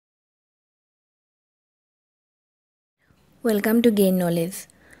Welcome to Gainknowledge.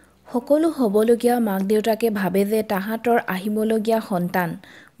 সকলো হবলগীয়া মাক দেউতাকে ভাবে যে তাহাঁতৰ আহিবলগীয়া সন্তান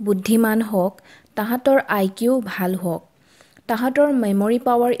বুদ্ধিমান হওক, তাহাঁতৰ IQ ভাল হওক, তাহাঁতৰ মেমৰি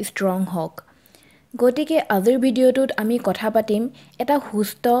পাৱাৰ ষ্ট্ৰং হওক। গতিকে আজিৰ ভিডিঅ'টোত আমি কথা পাতিম এটা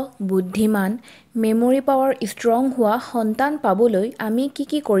সুস্থ, বুদ্ধিমান, মেমৰি পাৱাৰ ষ্ট্ৰং হোৱা সন্তান পাবলৈ আমি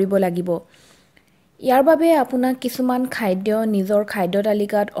কি কৰিব লাগিব। ইয়াৰ বাবে আপোনাক কিছুমান খাদ্য নিজৰ খাদ্য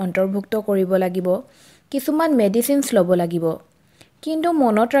তালিকাত অন্তৰ্ভুক্ত কৰিব লাগিব। কিছুমান মেডিচিনছ ল'ব লাগিব। কিন্তু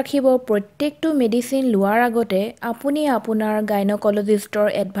মনত ৰাখিব প্ৰত্যেকটো মেডিচিন লোৱাৰ আগতে আপুনি আপোনাৰ গাইনকলজিষ্টৰ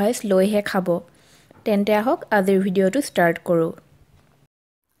এডভাইচ লৈহে খাব। তেন্তে আহক আজিৰ ভিডিঅ'টো ষ্টাৰ্ট কৰোঁ।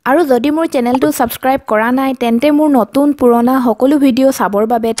 আৰু যদি মোৰ চেনেলটো ছাবস্ক্ৰাইব কৰা নাই তেন্তে মোৰ নতুন পুৰণা সকলো ভিডিঅ' চাবৰ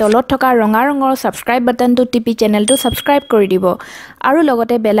বাবে তলত থকা ৰঙা ৰঙৰ ছাবস্ক্ৰাইব বাটনটো টিপি চেনেলটো ছাবস্ক্ৰাইব কৰি দিব আৰু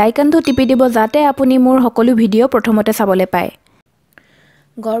লগতে বেল আইকনটো টিপি দিব যাতে আপুনি মোৰ সকলো ভিডিঅ' প্ৰথমতে চাবলৈ পায়।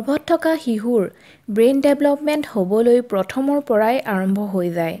 গৰ্ভত থকা শিশুৰ ব্ৰেইন ডেভেলপমেণ্ট হ'বলৈ প্ৰথমৰ পৰাই আৰম্ভ হৈ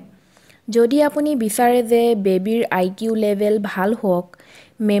যায়। যদি আপুনি বিচাৰে যে বেবীৰ IQ লেভেল ভাল হওক,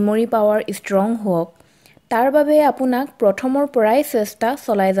 মেমৰি পাৱাৰ ষ্ট্ৰং হওক, তাৰ বাবে আপোনাক প্ৰথমৰ পৰাই চেষ্টা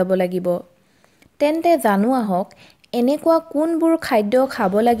চলাই যাব লাগিব। তেন্তে জানো আহক এনেকুৱা কোনবোৰ খাদ্য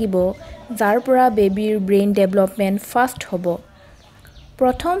খাব লাগিব যাৰ পৰা বেবীৰ ব্ৰেইন ডেভেলপমেণ্ট ফাষ্ট হ'ব।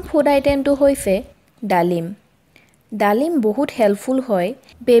 প্ৰথম ফুড আইটেমটো হৈছে ডালিম। ডালিম বহুত হেল্পফুল হয়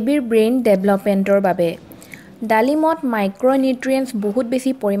বেবীৰ ব্ৰেইন ডেভেলপমেণ্টৰ বাবে। ডালিমত মাইক্ৰ'নিউট্ৰিয়েণ্টছ বহুত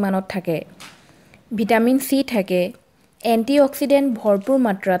বেছি পৰিমাণত থাকে। ভিটামিন C থাকে, এণ্টিঅক্সিডেণ্ট ভৰপূৰ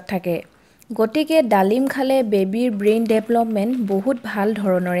মাত্ৰাত থাকে। গতিকে ডালিম খালে বেবীৰ ব্ৰেইন ডেভেলপমেণ্ট বহুত ভাল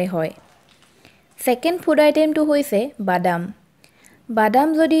ধৰণৰে হয়। ছেকেণ্ড ফুড আইটেমটো হৈছে বাদাম। বাদাম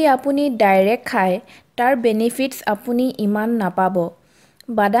যদি আপুনি ডাইৰেক্ট খায় তাৰ বেনিফিটছ আপুনি ইমান নাপাব।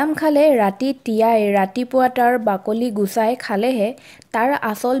 বাদাম খালে ৰাতি তিয়াই ৰাতিপুৱা তাৰ বাকলি গুচাই খালেহে তাৰ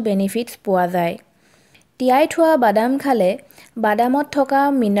আচল বেনিফিটছ পোৱা যায়। তিয়াই থোৱা বাদাম খালে বাদামত থকা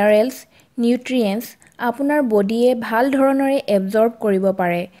মিনাৰেলছ, নিউট্ৰিয়েণ্টছ আপোনাৰ বডিয়ে ভাল ধৰণৰে এবজৰ্ব কৰিব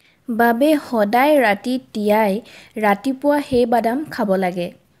পাৰে বাবে সদায় ৰাতি তিয়াই ৰাতিপুৱা সেই বাদাম খাব লাগে।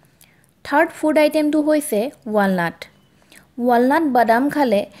 থাৰ্ড ফুড আইটেমটো হৈছে ৱালনাট। ৱালনাট বাদাম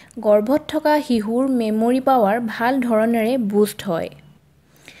খালে গৰ্ভত থকা শিশুৰ মেমৰি পাৱাৰ ভাল ধৰণেৰে বুষ্ট হয়।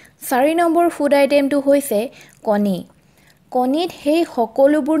 4 নম্বৰ ফুড আইটেমটো হৈছে কণী। কণীত সেই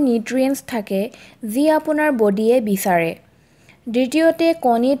সকলোবোৰ নিউট্ৰিয়েণ্টছ থাকে যি আপোনাৰ বডিয়ে বিচাৰে। দ্বিতীয়তে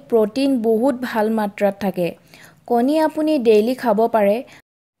কণীত প্ৰ'টিন বহুত ভাল মাত্ৰাত থাকে। কণী আপুনি ডেইলি খাব পাৰে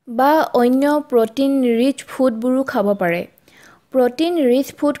বা অন্য প্ৰ'টিন ৰিচ ফুডবোৰো খাব পাৰে। প্ৰ'টিন ৰিচ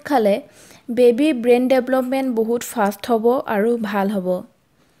ফুড খালে বেবীৰ ব্ৰেইন ডেভেলপমেণ্ট বহুত ফাষ্ট হ'ব আৰু ভাল হ'ব।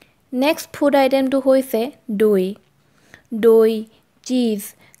 নেক্সট ফুড আইটেমটো হৈছে দৈ। দৈ, চীজ,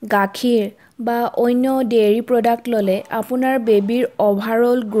 গাখীৰ বা অন্য ডেইৰী প্ৰডাক্ট ল'লে আপোনাৰ বেবীৰ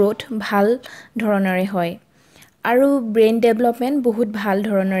অভাৰঅল গ্ৰ'থ ভাল ধৰণেৰে হয় আৰু ব্ৰেইন ডেভেলপমেণ্ট বহুত ভাল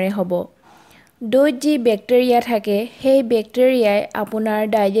ধৰণেৰে হ'ব। দৈত যি বেক্টেৰিয়া থাকে সেই বেক্টেৰিয়াই আপোনাৰ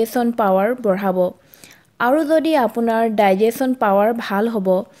ডাইজেশ্যন পাৱাৰ বঢ়াব আৰু যদি আপোনাৰ ডাইজেশ্যন পাৱাৰ ভাল হ'ব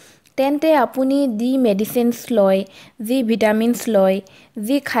তেন্তে আপুনি যি মেডিচিনছ লয়, যি ভিটামিনছ লয়,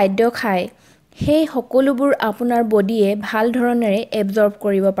 যি খাদ্য খায় সেই সকলোবোৰ আপোনাৰ বডিয়ে ভাল ধৰণেৰে এবজৰ্ব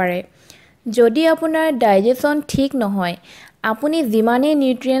কৰিব পাৰে। যদি আপোনাৰ ডাইজেশ্যন ঠিক নহয় আপুনি যিমানেই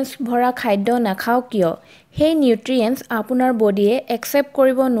নিউট্ৰিয়েণ্টছ ভৰা খাদ্য নাখাওক কিয় সেই নিউট্ৰিয়েণ্টছ আপোনাৰ বডিয়ে একচেপ্ট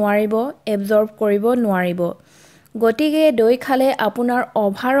কৰিব নোৱাৰিব, এবজৰ্ব কৰিব নোৱাৰিব। গতিকে দৈ খালে আপোনাৰ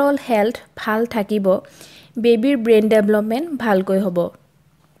অভাৰঅল হেল্থ ভাল থাকিব, বেবীৰ ব্ৰেইন ডেভেলপমেণ্ট ভালকৈ হ'ব।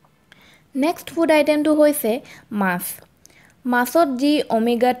 নেক্সট ফুড আইটেমটো হৈছে মাছ। মাছত যি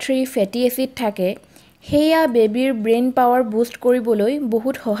omega 3 ফেটি এচিড থাকে সেয়া বেবীৰ ব্ৰেইন পাৱাৰ বুষ্ট কৰিবলৈ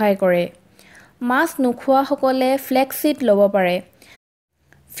বহুত সহায় কৰে। মাছ নোখোৱাসকলে ফ্লেক্স চিড ল'ব পাৰে।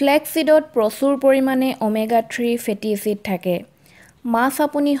 ফ্লেক্স চিডত প্ৰচুৰ পৰিমাণে omega 3 ফেটি এচিড থাকে। মাছ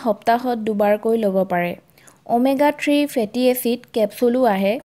আপুনি সপ্তাহত দুবাৰকৈ ল'ব পাৰে। omega 3 ফেটি এচিড কেপচুলো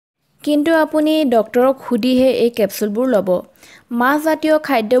আহে কিন্তু আপুনি ডক্তৰক সুধিহে এই কেপচুলবোৰ ল'ব। মাছজাতীয়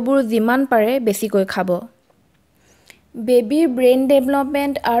খাদ্যবোৰ যিমান পাৰে বেছিকৈ খাব। বেবীৰ ব্ৰেইন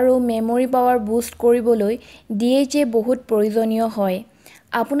ডেভেলপমেণ্ট আৰু মেমৰি পাৱাৰ বুষ্ট কৰিবলৈ DHA বহুত প্ৰয়োজনীয় হয়।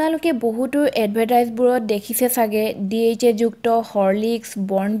 আপোনালোকে বহুতো এডভাৰটাইজবোৰত দেখিছে চাগে DHA যুক্ত হৰলিক্স,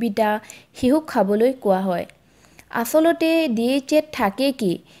 বৰ্ণভিটা শিশুক খাবলৈ কোৱা হয়। আচলতে DHA থাকে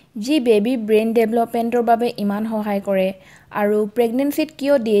কি যি বেবী ব্ৰেইন ডেভেলপমেণ্টৰ বাবে ইমান সহায় কৰে আৰু প্ৰেগনেন্সিত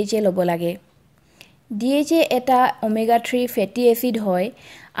কিয় DHA ল'ব লাগে। DHA এটা omega 3 ফেটি এচিড হয়।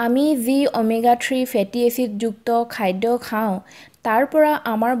 আমি যি omega 3 ফেটি এচিড যুক্ত খাদ্য খাওঁ তাৰ পৰা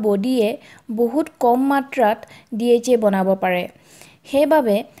আমাৰ বডিয়ে বহুত কম মাত্ৰাত DHA বনাব পাৰে।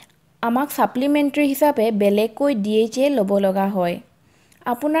 সেইবাবে আমাক ছাপ্লিমেণ্টাৰী হিচাপে বেলেগকৈ DHA ল'ব লগা হয়।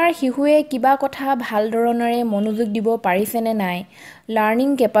 আপোনাৰ শিশুৱে কিবা কথা ভাল ধৰণেৰে মনোযোগ দিব পাৰিছেনে নাই,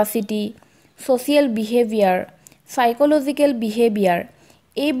 learning capacity, social behaviour, psychological behaviour,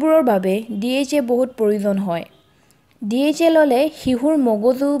 এইবোৰৰ বাবে DHA বহুত প্ৰয়োজন হয়। DHA ল'লে শিশুৰ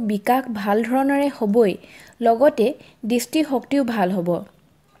মগজু বিকাশ ভাল ধৰণেৰে হ'বই, লগতে দৃষ্টিশক্তিও ভাল হ'ব।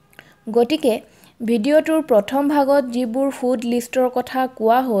 গতিকে ভিডিঅ'টোৰ প্ৰথম ভাগত যিবোৰ ফুড লিষ্টৰ কথা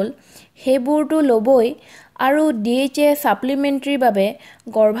কোৱা হ'ল, সেইবোৰতো ল'বই আৰু DHA ছাপ্লিমেণ্টাৰীৰ বাবে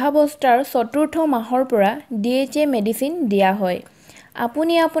গৰ্ভাৱস্থাৰ ৪ৰ্থ মাহৰ পৰা DHA মেডিচিন দিয়া হয়।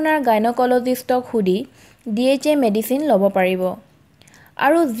 আপুনি আপোনাৰ গাইনকলজিষ্টক সুধি DHA মেডিচিন ল'ব পাৰিব।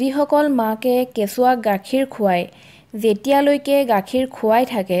 আৰু যিসকল মাকে কেঁচুৱাক গাখীৰ খুৱায়, যেতিয়ালৈকে গাখীৰ খুৱাই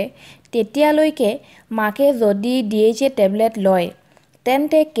থাকে, তেতিয়ালৈকে মাকে যদি DHA টেবলেট লয়,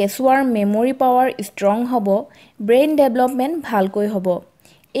 তেন্তে কেঁচুৱাৰ মেমৰি পাৱাৰ ষ্ট্ৰং হ'ব, ব্ৰেইন ডেভেলপমেণ্ট ভালকৈ হ'ব।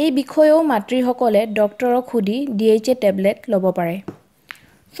 এই বিষয়েও মাতৃসকলে ডক্তৰক সুধি DHA টেবলেট ল'ব পাৰে।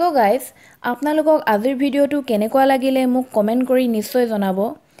 চ' গাইজ, আপোনালোকক আজিৰ ভিডিঅ'টো কেনেকুৱা লাগিলে মোক কমেণ্ট কৰি নিশ্চয় জনাব।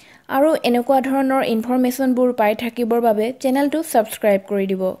 আৰু এনেকুৱা ধৰণৰ ইনফৰমেশ্যনবোৰ পাই থাকিবৰ বাবে চেনেলটো ছাবস্ক্ৰাইব কৰি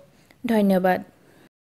দিব। ধন্যবাদ।